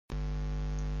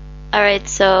All right,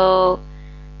 so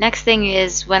next thing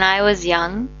is when I was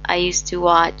young, I used to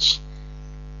watch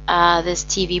this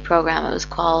TV program. It was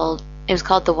called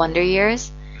The Wonder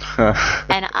Years,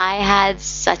 and I had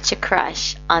such a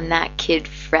crush on that kid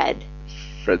Fred.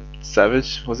 Fred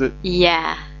Savage, was it?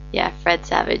 Yeah, Fred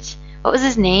Savage. What was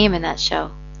his name in that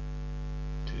show?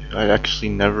 I actually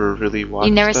never really watched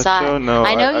You never that saw show. it? No,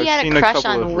 I know he I've had a seen crush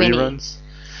couple on of Winnie. reruns.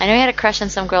 I know he had a crush on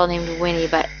some girl named Winnie,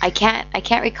 but I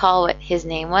can't recall what his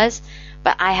name was.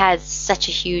 But I had such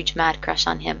a huge mad crush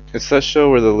on him. It's that show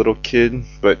where the little kid,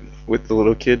 but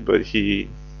he,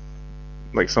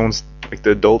 like someone's, like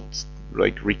the adults,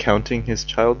 like recounting his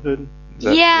childhood. Is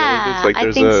that Yeah, what it is? Like I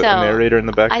there's think a so. narrator in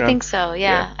the background. I think so.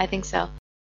 Yeah, Yeah. I think so.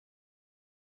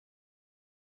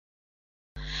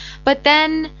 But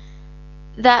then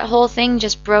that whole thing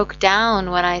just broke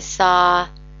down when I saw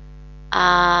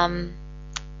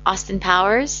Austin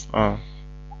Powers Oh.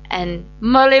 and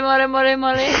Mole Mole Mole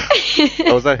Mole.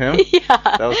 Oh, was that him?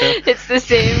 Yeah. That was him? It's the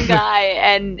same guy,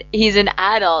 and he's an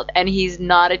adult, and he's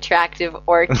not attractive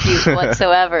or cute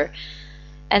whatsoever.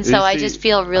 And so I just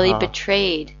feel really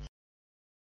betrayed.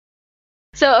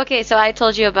 So, okay, so I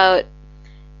told you about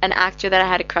an actor that I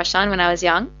had a crush on when I was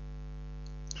young.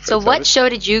 So Fred what Savage? show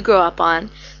did you grow up on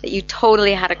that you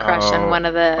totally had a crush on one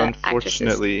of the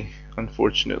actresses?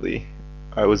 Unfortunately,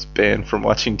 I was banned from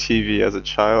watching TV as a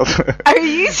child. Are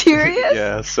you serious?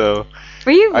 Yeah, so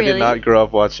Were you really? I did not grow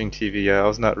up watching TV. Yeah, I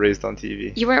was not raised on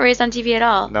TV. You weren't raised on TV at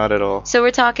all? Not at all. So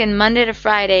we're talking Monday to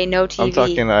Friday, no TV. I'm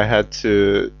talking I had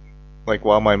to, like,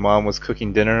 while my mom was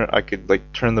cooking dinner, I could,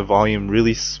 like, turn the volume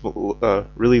really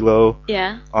low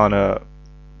Yeah. on a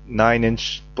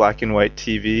 9-inch black and white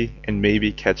TV and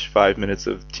maybe catch 5 minutes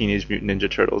of Teenage Mutant Ninja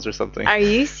Turtles or something. Are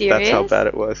you serious? That's how bad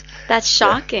it was. That's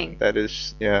shocking. Yeah, that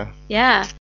is, yeah. Yeah.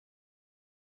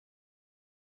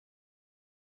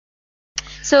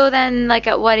 So then, like,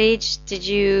 at what age did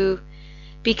you,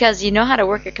 because you know how to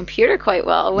work a computer quite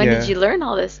well, when did you learn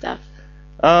all this stuff?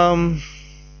 I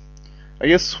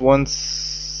guess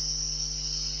once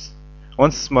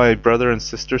my brother and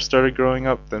sister started growing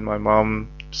up, then my mom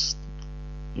just,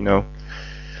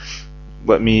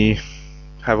 let me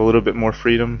have a little bit more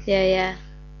freedom. Yeah.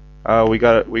 We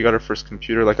got our first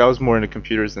computer. Like, I was more into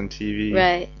computers than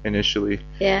TV initially.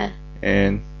 Yeah.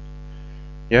 And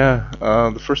yeah,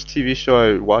 the first TV show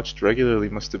I watched regularly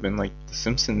must have been like The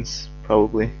Simpsons,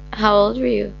 probably. How old were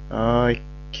you? I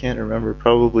can't remember.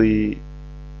 Probably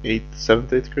 7th,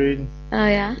 8th grade. Oh,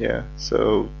 yeah? Yeah,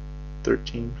 so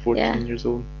 13, 14 years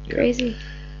old. Yeah.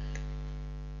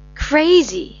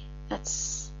 Crazy.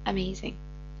 That's amazing.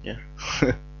 Yeah.